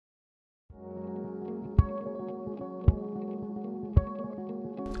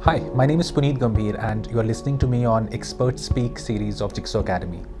Hi, my name is Puneet Gambhir and you are listening to me on Expert Speak series of Jigsaw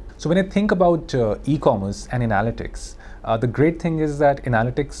Academy. So when I think about e-commerce and analytics, the great thing is that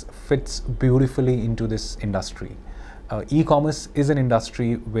analytics fits beautifully into this industry. E-commerce is an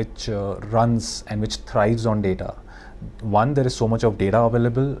industry which runs and which thrives on data. One, there is so much of data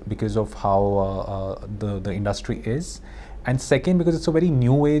available because of how the industry is. And second, because it's a very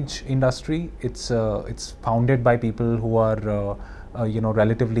new age industry, it's founded by people who are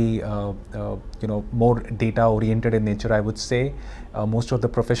relatively more data oriented in nature, I would say. Most of the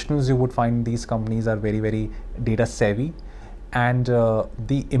professionals you would find in these companies are very data savvy, and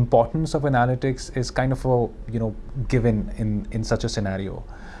the importance of analytics is kind of a given in such a scenario.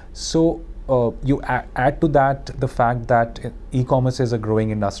 So you add to that the fact that e-commerce is a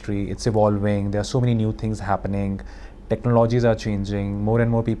growing industry, it's evolving, there are so many new things happening, technologies are changing, more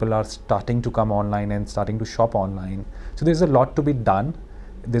and more people are starting to come online and starting to shop online. So there's a lot to be done,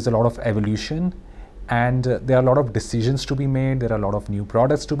 there's a lot of evolution, and there are a lot of decisions to be made, there are a lot of new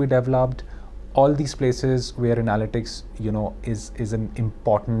products to be developed. All these places where analytics is an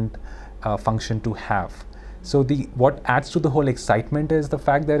important function to have. So what adds to the whole excitement is the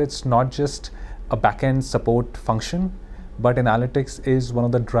fact that it's not just a back-end support function, but analytics is one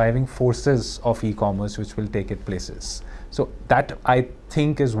of the driving forces of e-commerce which will take it places. So that I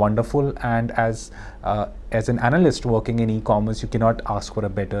think is wonderful, and as an analyst working in e-commerce, you cannot ask for a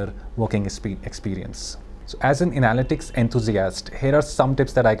better working experience. So as an analytics enthusiast, here are some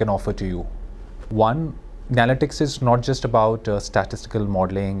tips that I can offer to you. One, analytics is not just about statistical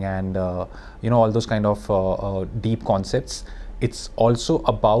modeling and all those kind of deep concepts. It's also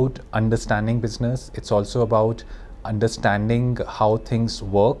about understanding business. It's also about understanding how things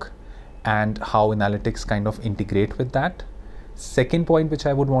work and how analytics kind of integrate with that. Second point which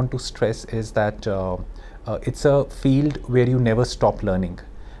I would want to stress is that it's a field where you never stop learning.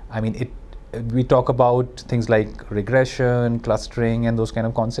 I mean, we talk about things like regression, clustering, and those kind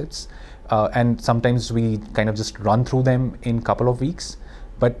of concepts, and sometimes we kind of just run through them in a couple of weeks,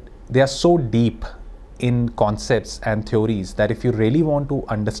 but they are so deep in concepts and theories that if you really want to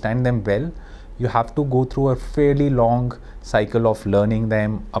understand them well, you have to go through a fairly long cycle of learning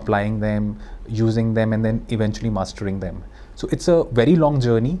them, applying them, using them, and then eventually mastering them. So it's a very long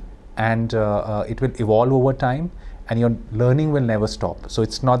journey, and it will evolve over time, and your learning will never stop. So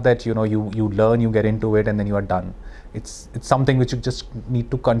it's not that you learn, you get into it, and then you are done. It's something which you just need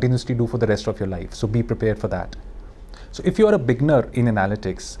to continuously do for the rest of your life. So be prepared for that. So if you are a beginner in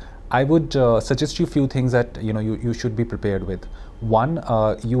analytics, I would suggest you a few things that you should be prepared with. One,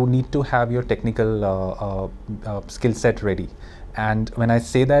 you need to have your technical skill set ready. And when I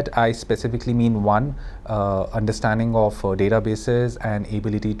say that, I specifically mean one, understanding of databases and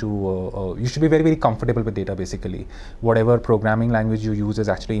ability to, you should be very comfortable with data basically. Whatever programming language you use is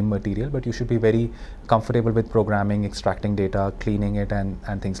actually immaterial, but you should be very comfortable with programming, extracting data, cleaning it,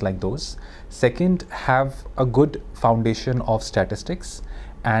 and things like those. Second, have a good foundation of statistics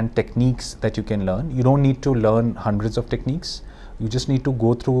and techniques that you can learn. You don't need to learn hundreds of techniques. You just need to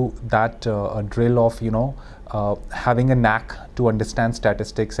go through that drill of having a knack to understand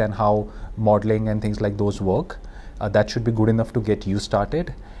statistics and how modeling and things like those work. That should be good enough to get you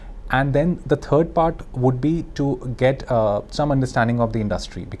started. And then the third part would be to get some understanding of the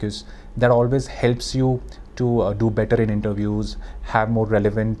industry, because that always helps you to do better in interviews, have more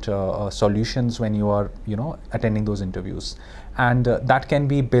relevant solutions when you are attending those interviews. And that can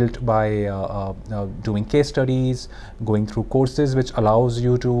be built by doing case studies, going through courses which allows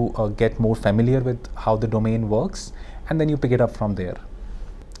you to get more familiar with how the domain works, and then you pick it up from there.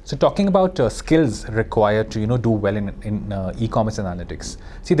 So talking about skills required to do well in e-commerce analytics.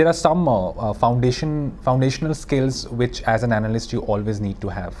 See, there are some foundational skills which as an analyst you always need to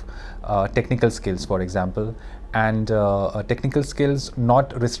have. Technical skills, for example, and technical skills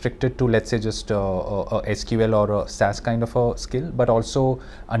not restricted to, let's say, just a SQL or a SAS kind of a skill, but also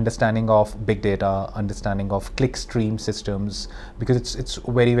understanding of big data, understanding of clickstream systems, because it's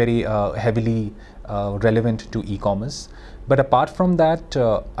very heavily relevant to e-commerce. But apart from that,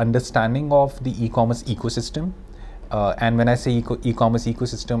 understanding of the e-commerce ecosystem, and when I say e-commerce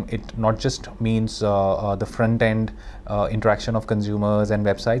ecosystem, it not just means the front end interaction of consumers and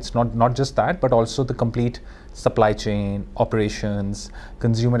websites, not just that, but also the complete supply chain, operations,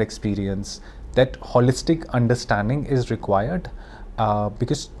 consumer experience. That holistic understanding is required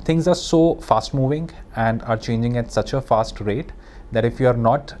because things are so fast moving and are changing at such a fast rate that if you are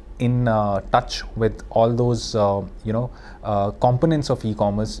not in touch with all those components of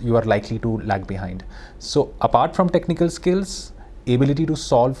e-commerce, you are likely to lag behind. So apart from technical skills, ability to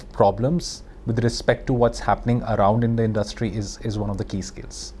solve problems with respect to what's happening around in the industry is one of the key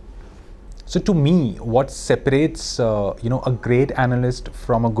skills. So to me, what separates a great analyst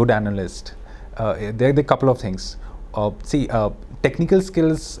from a good analyst, there are a couple of things. Technical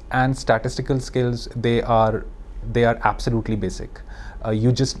skills and statistical skills, they are absolutely basic.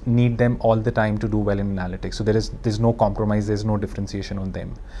 You just need them all the time to do well in analytics. So there's no compromise, there's no differentiation on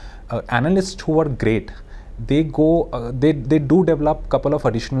them. Analysts who are great, they do develop a couple of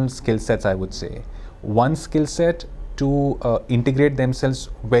additional skill sets, I would say. One skill set to integrate themselves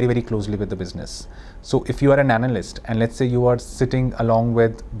very, very closely with the business. So if you are an analyst and let's say you are sitting along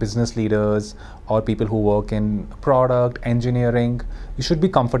with business leaders or people who work in product engineering, you should be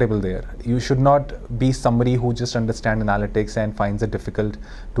comfortable there. You should not be somebody who just understands analytics and finds it difficult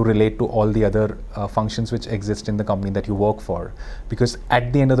to relate to all the other functions which exist in the company that you work for. Because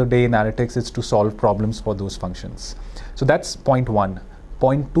at the end of the day, analytics is to solve problems for those functions. So that's point one.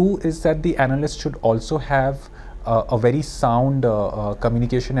 Point two is that the analyst should also have a very sound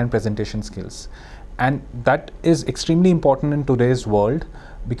communication and presentation skills. And that is extremely important in today's world,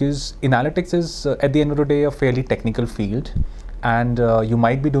 because analytics is at the end of the day a fairly technical field, and you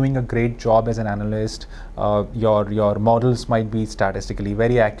might be doing a great job as an analyst. Your models might be statistically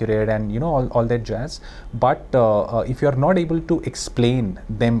very accurate and all that jazz, but if you're not able to explain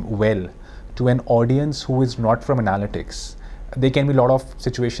them well to an audience who is not from analytics, there can be a lot of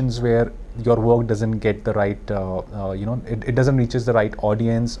situations where your work doesn't get the right, it doesn't reaches the right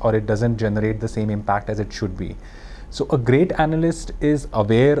audience, or it doesn't generate the same impact as it should be. So a great analyst is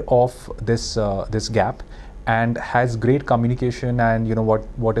aware of this gap and has great communication and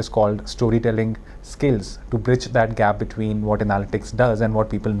what is called storytelling skills to bridge that gap between what analytics does and what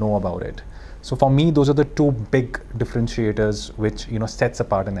people know about it. So for me, those are the two big differentiators which sets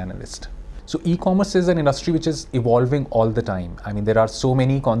apart an analyst. So e-commerce is an industry which is evolving all the time. I mean, there are so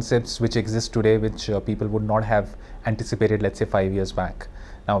many concepts which exist today which people would not have anticipated, let's say 5 years back.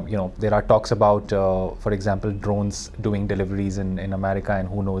 Now, there are talks about, for example, drones doing deliveries in America, and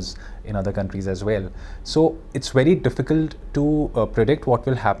who knows, in other countries as well. So it's very difficult to predict what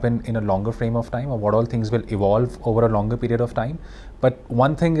will happen in a longer frame of time, or what all things will evolve over a longer period of time. But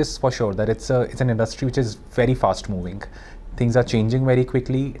one thing is for sure, that it's an industry which is very fast moving. Things are changing very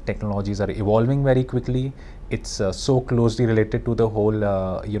quickly, technologies are evolving very quickly. It's so closely related to the whole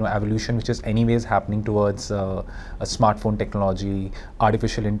evolution which is anyways happening towards a smartphone technology,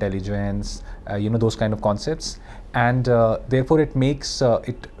 artificial intelligence, those kind of concepts, and therefore it makes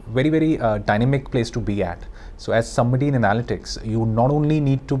it very, very dynamic place to be at. So as somebody in analytics, you not only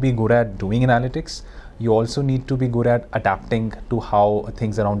need to be good at doing analytics, you also need to be good at adapting to how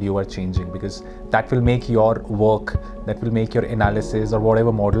things around you are changing, because that will make your work, that will make your analysis or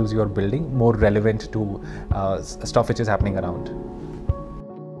whatever models you are building more relevant to stuff which is happening around.